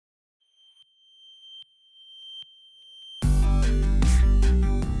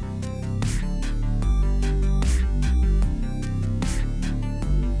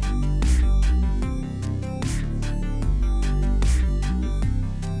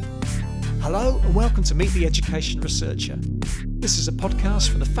Hello and welcome to Meet the Education Researcher. This is a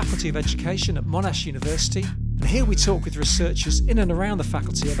podcast from the Faculty of Education at Monash University, and here we talk with researchers in and around the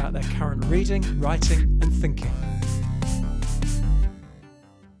faculty about their current reading, writing and thinking.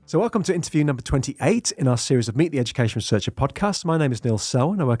 So welcome to interview number 28 in our series of Meet the Education Researcher podcast. My name is Neil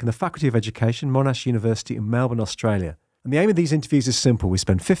Selwyn. I work in the Faculty of Education, Monash University in Melbourne, Australia. And the aim of these interviews is simple. We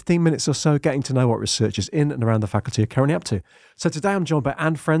spend 15 minutes or so getting to know what researchers in and around the faculty are currently up to. So today I'm joined by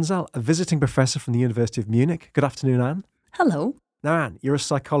Anne Frenzel, a visiting professor from the University of Munich. Good afternoon, Anne. Hello. Now, Anne, you're a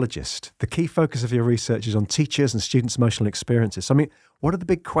psychologist. The key focus of your research is on teachers and students' emotional experiences. So, what are the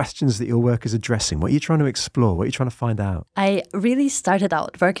big questions that your work is addressing? What are you trying to explore? What are you trying to find out? I really started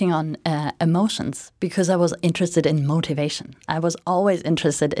out working on emotions because I was interested in motivation. I was always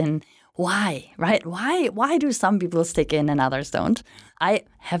interested in why, right? Why do some people stick in and others don't? I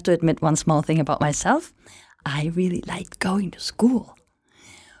have to admit one small thing about myself. I really liked going to school,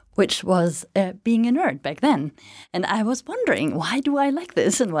 which was being a nerd back then. And I was wondering, why do I like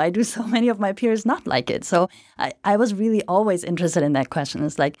this? And why do so many of my peers not like it? So I was really always interested in that question.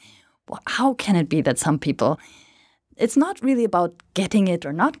 It's like, how can it be that some people, it's not really about getting it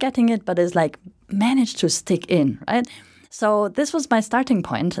or not getting it, but it's like manage to stick in, right? So this was my starting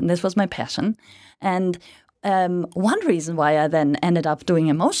point and this was my passion. And one reason why I then ended up doing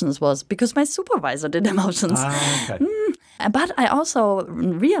emotions was because my supervisor did emotions. Okay. But I also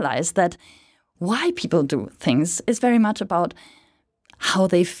realized that why people do things is very much about how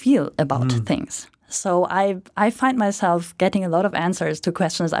they feel about things. So I find myself getting a lot of answers to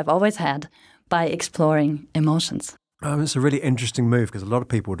questions I've always had by exploring emotions. It's a really interesting move because a lot of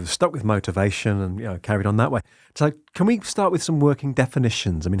people would have stuck with motivation and carried on that way. So can we start with some working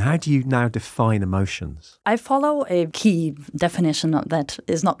definitions? How do you now define emotions? I follow a key definition that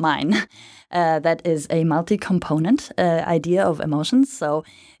is not mine. That is a multi-component idea of emotions. So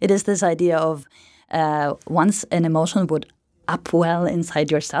it is this idea of once an emotion would upwell inside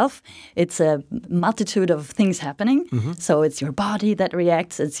yourself, it's a multitude of things happening. Mm-hmm. So it's your body that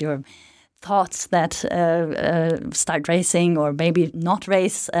reacts, it's your thoughts that start racing or maybe not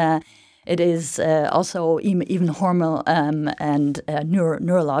race. It is also even hormonal and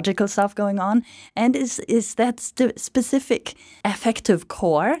neurological stuff going on. And is that specific affective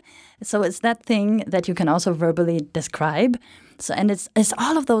core. So it's that thing that you can also verbally describe. So, and it's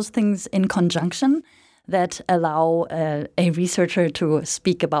all of those things in conjunction that allow a researcher to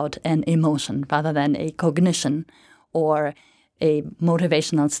speak about an emotion rather than a cognition or a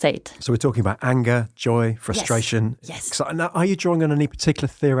motivational state. So we're talking about anger, joy, frustration. Yes. So now, are you drawing on any particular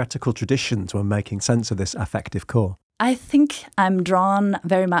theoretical traditions when making sense of this affective core? I think I'm drawn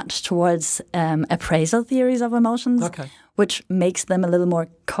very much towards appraisal theories of emotions, which makes them a little more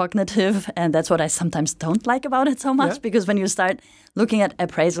cognitive. And that's what I sometimes don't like about it so much, because when you start looking at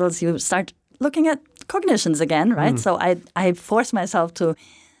appraisals, you start looking at cognitions again, right? So I force myself to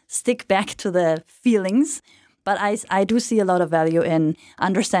stick back to the feelings. But I do see a lot of value in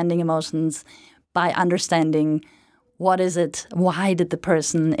understanding emotions by understanding what is it, why did the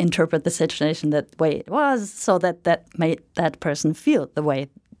person interpret the situation that way it was, so that made that person feel the way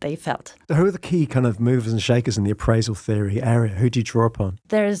they felt. So who are the key kind of movers and shakers in the appraisal theory area? Who do you draw upon?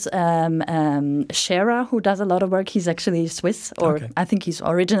 There's Scherer, who does a lot of work. He's actually Swiss, or I think he's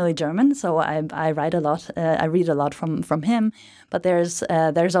originally German. So I write a lot. I read a lot from him. But there's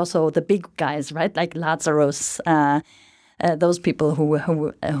also the big guys, right? Like Lazarus. Those people who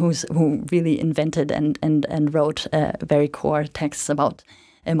really invented and wrote very core texts about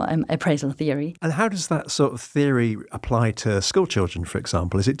appraisal theory. And how does that sort of theory apply to school children, for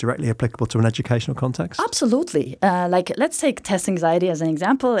example? Is it directly applicable to an educational context? Absolutely. Let's take test anxiety as an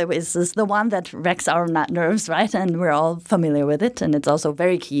example. It is the one that wrecks our nerves, right? And we're all familiar with it. And it's also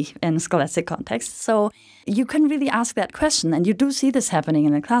very key in scholastic context. So you can really ask that question. And you do see this happening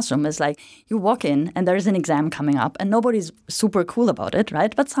in the classroom. It's like you walk in and there's an exam coming up and nobody's super cool about it,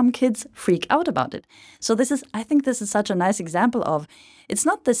 right? But some kids freak out about it. So I think this is such a nice example of it's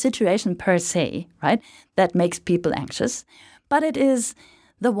not the situation per se, right, that makes people anxious, but it is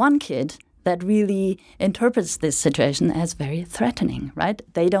the one kid that really interprets this situation as very threatening, right?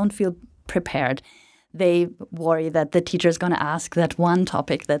 They don't feel prepared. They worry that the teacher is going to ask that one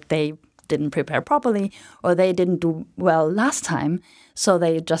topic that they didn't prepare properly or they didn't do well last time, so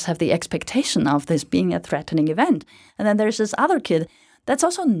they just have the expectation of this being a threatening event. And then there's this other kid that's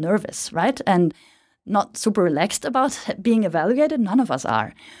also nervous, right, and not super relaxed about being evaluated. None of us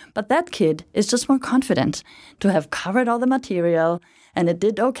are. But that kid is just more confident to have covered all the material and it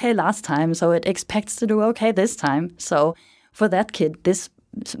did okay last time, so it expects to do okay this time. So for that kid, this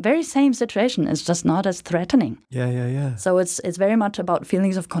very same situation is just not as threatening. Yeah. So it's very much about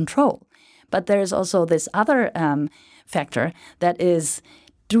feelings of control. But there is also this other factor that is,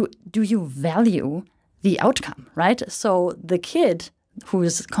 do you value the outcome, right? So the kid who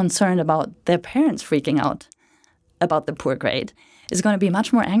is concerned about their parents freaking out about the poor grade is going to be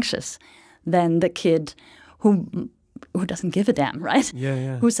much more anxious than the kid who doesn't give a damn, right?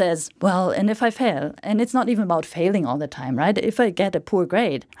 Yeah. Who says, well, and if I fail, and it's not even about failing all the time, right? If I get a poor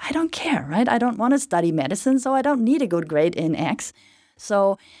grade, I don't care, right? I don't want to study medicine, so I don't need a good grade in X.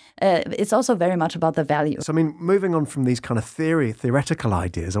 So it's also very much about the value. So, I mean, moving on from these kind of theoretical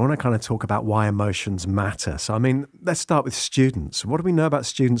ideas, I want to kind of talk about why emotions matter. So, I mean, let's start with students. What do we know about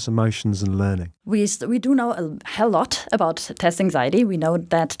students' emotions and learning? We do know a hell lot about test anxiety. We know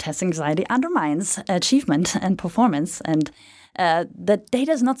that test anxiety undermines achievement and performance, and the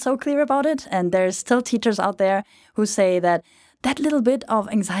data is not so clear about it. And there's still teachers out there who say that little bit of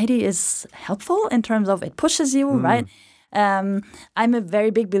anxiety is helpful in terms of it pushes you, right? I'm a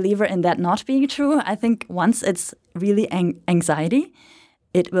very big believer in that not being true. I think once it's really anxiety,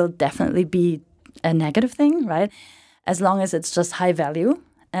 it will definitely be a negative thing, right? As long as it's just high value,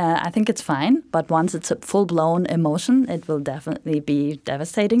 I think it's fine. But once it's a full-blown emotion, it will definitely be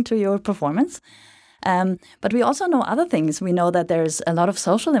devastating to your performance. But we also know other things. We know that there's a lot of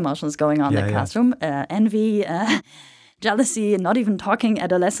social emotions going on in the classroom, envy, jealousy, not even talking,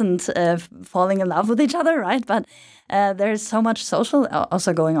 adolescents falling in love with each other, right? But there's so much social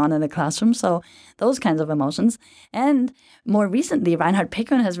also going on in the classroom. So those kinds of emotions. And more recently, Reinhard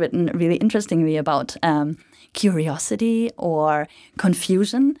Peckmann has written really interestingly about curiosity or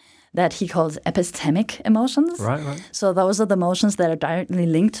confusion that he calls epistemic emotions. Right. So those are the emotions that are directly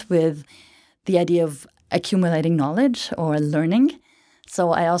linked with the idea of accumulating knowledge or learning.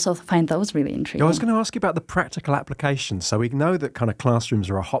 So I also find those really intriguing. I was going to ask you about the practical applications. So we know that kind of classrooms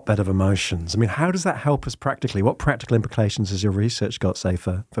are a hotbed of emotions. I mean, how does that help us practically? What practical implications has your research got, say,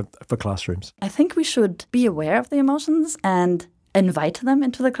 for classrooms? I think we should be aware of the emotions and invite them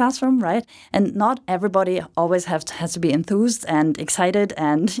into the classroom, right? And not everybody always has to be enthused and excited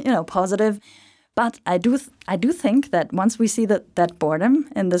and, positive. But I do think that once we see that boredom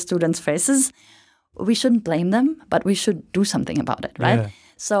in the students' faces, we shouldn't blame them, but we should do something about it, right? Yeah.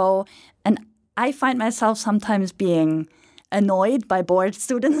 So, and I find myself sometimes being annoyed by bored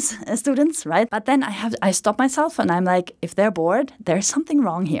students, right? But then I stop myself and I'm like, if they're bored, there's something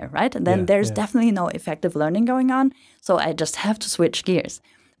wrong here, right? And then there's definitely no effective learning going on. So I just have to switch gears.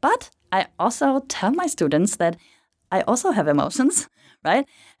 But I also tell my students that I also have emotions, right?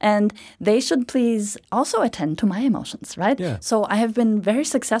 And they should please also attend to my emotions, right? Yeah. So I have been very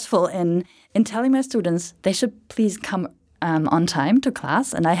successful in telling my students they should please come on time to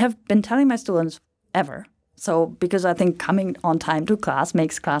class. And I have been telling my students ever. So because I think coming on time to class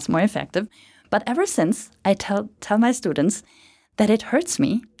makes class more effective. But ever since, I tell my students that it hurts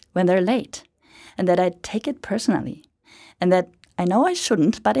me when they're late and that I take it personally and that I know I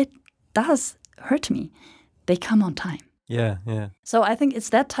shouldn't, but it does hurt me. They come on time. Yeah. So I think it's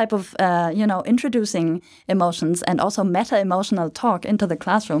that type of, introducing emotions and also meta-emotional talk into the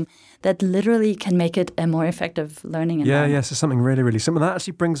classroom that literally can make it a more effective learning environment. Yeah, so something really, really simple. That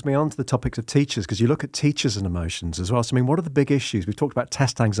actually brings me on to the topics of teachers, because you look at teachers and emotions as well. So, I mean, what are the big issues? We've talked about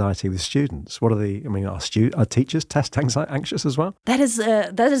test anxiety with students. What are are teachers test anxious as well? That is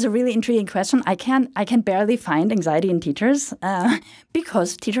a really intriguing question. I can barely find anxiety in teachers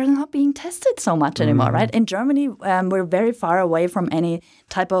because teachers are not being tested so much anymore, right? In Germany, we're very far away from any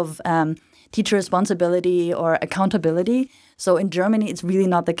type of teacher responsibility or accountability. So in Germany, it's really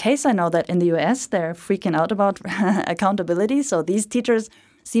not the case. I know that in the US, they're freaking out about accountability. So these teachers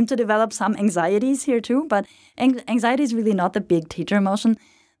seem to develop some anxieties here too. But anxiety is really not the big teacher emotion.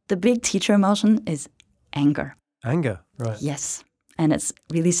 The big teacher emotion is anger. Anger, right. Yes. And it's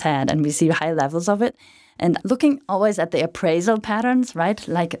really sad. And we see high levels of it. And looking always at the appraisal patterns, right?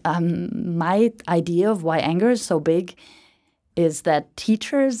 Like my idea of why anger is so big is that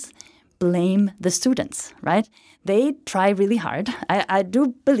teachers blame the students, right? They try really hard. I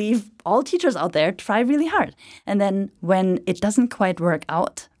do believe all teachers out there try really hard. And then when it doesn't quite work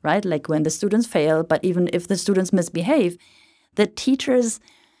out, right? Like when the students fail, but even if the students misbehave, the teachers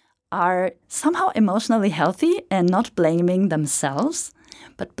are somehow emotionally healthy and not blaming themselves,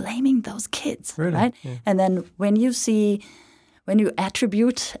 but blaming those kids, really? Right? Yeah. And then when you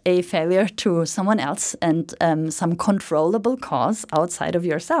attribute a failure to someone else and some controllable cause outside of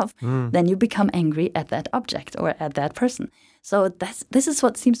yourself, then you become angry at that object or at that person. So this is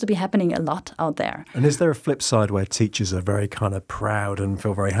what seems to be happening a lot out there. And is there a flip side where teachers are very kind of proud and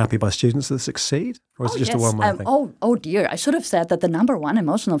feel very happy by students that succeed? Or is it just a one-way thing? Oh dear, I should have said that the number one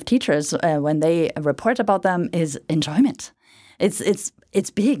emotion of teachers when they report about them is enjoyment. it's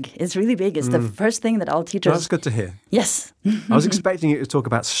big. It's really big. It's the first thing that all teachers... That's good to hear. Yes. I was expecting you to talk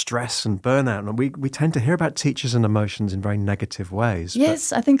about stress and burnout, and we tend to hear about teachers and emotions in very negative ways.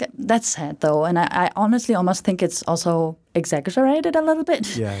 Yes, I think that's sad, though. And I honestly almost think it's also exaggerated a little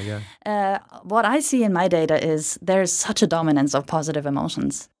bit. Yeah. What I see in my data is there's such a dominance of positive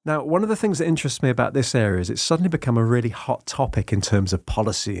emotions. Now, one of the things that interests me about this area is it's suddenly become a really hot topic in terms of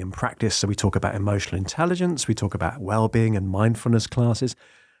policy and practice. So we talk about emotional intelligence, we talk about well-being and mindfulness classes.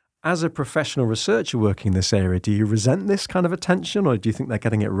 As a professional researcher working in this area, do you resent this kind of attention, or do you think they're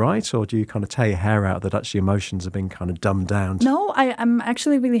getting it right, or do you kind of tear your hair out that actually emotions are being kind of dumbed down? No, I'm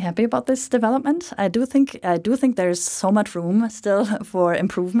actually really happy about this development. I do think there's so much room still for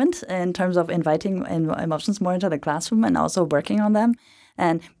improvement in terms of inviting emotions more into the classroom and also working on them.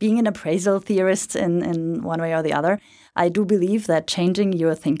 And being an appraisal theorist in one way or the other, I do believe that changing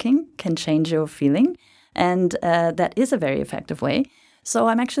your thinking can change your feeling, and that is a very effective way. So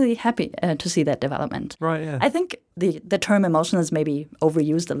I'm actually happy to see that development. Right, yeah. I think the term emotion is maybe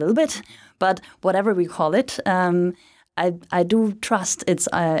overused a little bit, but whatever we call it, I do trust it's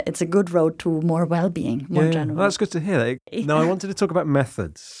a good road to more well-being, more generally. Well, that's good to hear. Now, I wanted to talk about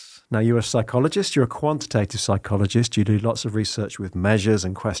methods. Now, you're a psychologist, you're a quantitative psychologist, you do lots of research with measures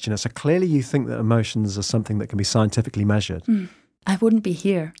and questionnaires. So clearly you think that emotions are something that can be scientifically measured. I wouldn't be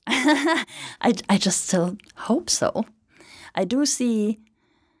here. I just still hope so. I do see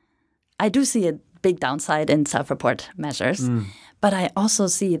a big downside in self-report measures, but I also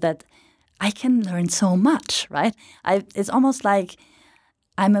see that I can learn so much, right? It's almost like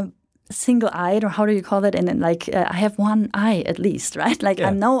I'm a single-eyed, or how do you call it? And I have one eye at least, right? Like,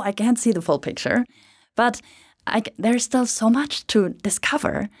 I know I can't see the full picture, but there's still so much to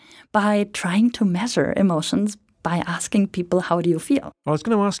discover by trying to measure emotions, by asking people, how do you feel? I was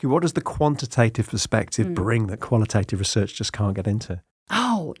going to ask you, what does the quantitative perspective bring that qualitative research just can't get into?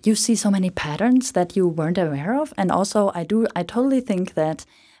 Oh, you see so many patterns that you weren't aware of. And also, I totally think that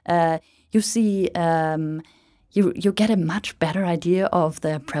you see, you get a much better idea of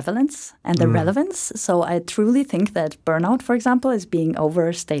the prevalence and the relevance. So I truly think that burnout, for example, is being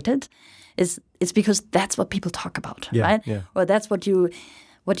overstated. It's because that's what people talk about, right? Yeah. Or that's what you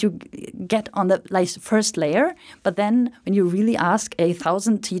get on the first layer. But then when you really ask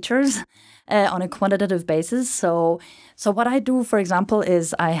 1,000 teachers on a quantitative basis, so what I do, for example,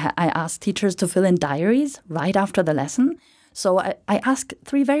 is I ask teachers to fill in diaries right after the lesson. So I ask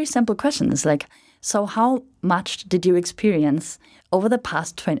 3 very simple questions, like, so how much did you experience over the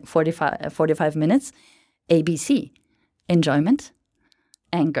past 45 minutes? ABC, enjoyment,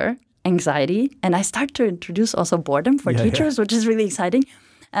 anger, anxiety, and I start to introduce also boredom for teachers, which is really exciting.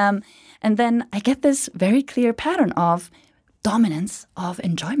 And then I get this very clear pattern of dominance of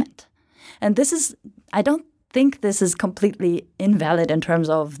enjoyment. And I don't think this is completely invalid in terms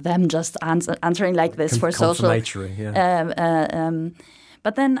of them just answering like this for social. Confirmatory,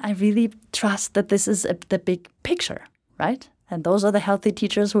 but then I really trust that this is the big picture, right? And those are the healthy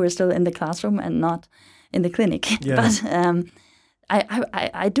teachers who are still in the classroom and not in the clinic. Yeah. But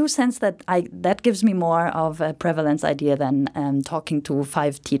I do sense that that gives me more of a prevalence idea than talking to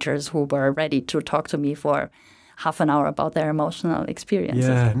 5 teachers who were ready to talk to me for half an hour about their emotional experiences.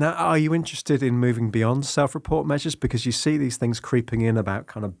 Yeah. Now, are you interested in moving beyond self-report measures? Because you see these things creeping in about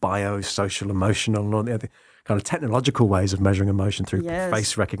kind of biosocial, emotional, and all the other kind of technological ways of measuring emotion through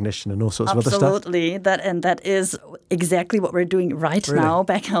face recognition and all sorts of other stuff. Absolutely. That is exactly what we're doing right now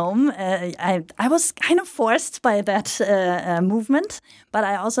back home. I was kind of forced by that movement, but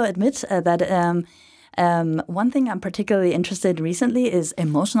I also admit that one thing I'm particularly interested in recently is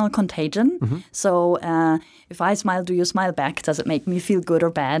emotional contagion. Mm-hmm. So if I smile, do you smile back? Does it make me feel good or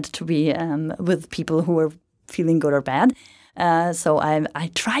bad to be with people who are feeling good or bad? So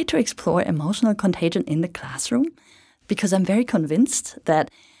I try to explore emotional contagion in the classroom because I'm very convinced that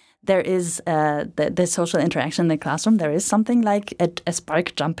there is the social interaction in the classroom. There is something like a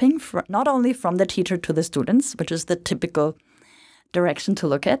spark jumping, not only from the teacher to the students, which is the typical direction to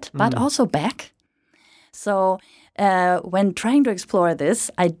look at, but also back. So when trying to explore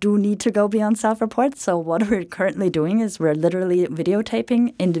this, I do need to go beyond self-report. So what we're currently doing is we're literally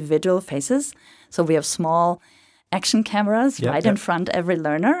videotaping individual faces. So we have small action cameras in front of every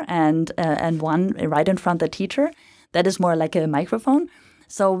learner and one right in front of the teacher. That is more like a microphone.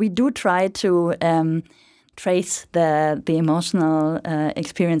 So we do try to trace the emotional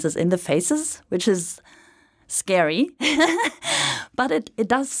experiences in the faces, which is scary, but it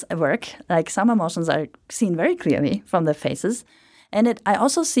does work. Like some emotions are seen very clearly from the faces. And I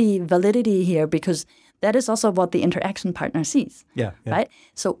also see validity here because that is also what the interaction partner sees. Yeah. Right?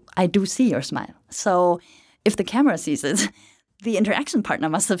 So I do see your smile. So if the camera sees it, the interaction partner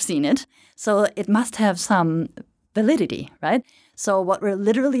must have seen it. So it must have some validity, right? So what we're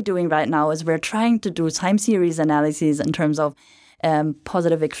literally doing right now is we're trying to do time series analyses in terms of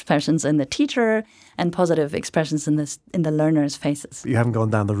positive expressions in the teacher and positive expressions in the learner's faces. You haven't gone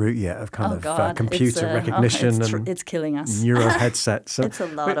down the route yet of computer recognition and it's killing us. Neuro headsets. So, it's a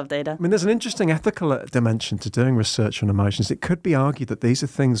lot of data. I mean, there's an interesting ethical dimension to doing research on emotions. It could be argued that these are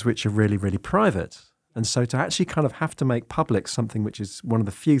things which are really, really private. And so to actually kind of have to make public something which is one of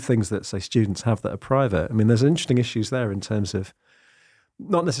the few things that, say, students have that are private, I mean, there's interesting issues there in terms of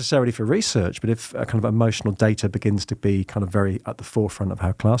not necessarily for research, but if a kind of emotional data begins to be kind of very at the forefront of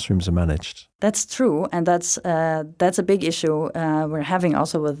how classrooms are managed. That's true, and that's a big issue we're having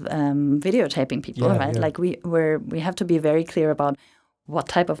also with videotaping people, right? Yeah. Like we have to be very clear about what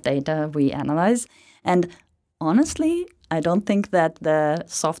type of data we analyze. And honestly, I don't think that the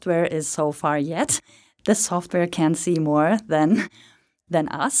software is so far yet. The software can see more than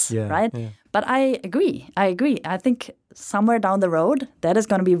us, right? Yeah. But I agree. I think somewhere down the road, that is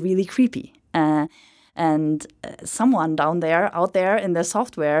going to be really creepy. And someone out there in the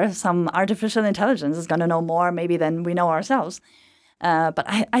software, some artificial intelligence is going to know more maybe than we know ourselves. But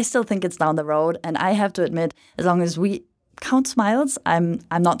I still think it's down the road. And I have to admit, as long as we count smiles, I'm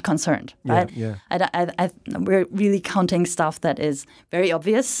not concerned, right? Yeah. We're really counting stuff that is very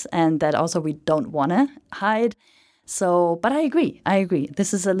obvious and that also we don't want to hide. So, but I agree.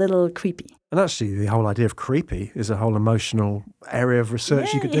 This is a little creepy. And actually, the whole idea of creepy is a whole emotional area of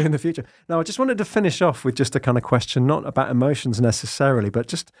research you could do in the future. Now, I just wanted to finish off with just a kind of question, not about emotions necessarily, but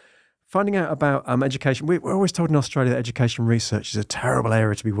just finding out about education. We're always told in Australia that education research is a terrible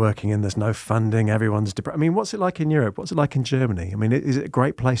area to be working in. There's no funding. Everyone's depressed. I mean, what's it like in Europe? What's it like in Germany? I mean, is it a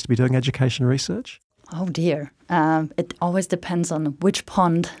great place to be doing education research? Oh, dear. It always depends on which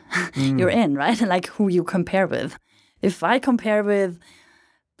pond you're in, right? And like who you compare with. If I compare with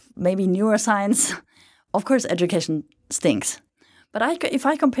maybe neuroscience, of course, education stinks. But if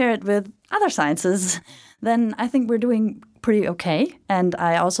I compare it with other sciences, then I think we're doing pretty okay. And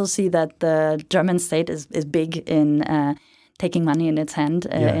I also see that the German state is big in taking money in its hand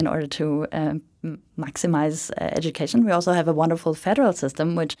in order to maximize education. We also have a wonderful federal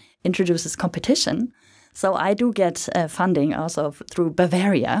system which introduces competition. So I do get funding also through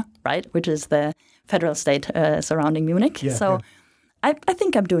Bavaria, right, which is the federal state surrounding Munich. I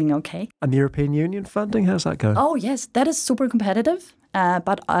think I'm doing okay. And the European Union funding, how's that going? Oh, yes, that is super competitive.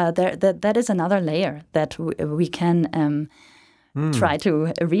 But that is another layer that we can try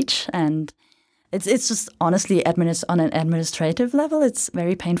to reach. And it's just honestly, on an administrative level, it's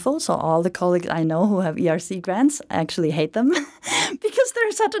very painful. So all the colleagues I know who have ERC grants actually hate them because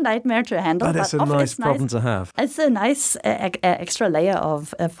they're such a nightmare to handle. But it's a nice problem to have. It's a nice extra layer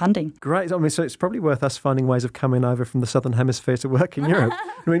of funding. Great. I mean, so it's probably worth us finding ways of coming over from the Southern Hemisphere to work in Europe.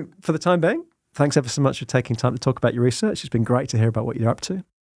 I mean, for the time being, thanks ever so much for taking time to talk about your research. It's been great to hear about what you're up to.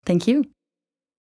 Thank you.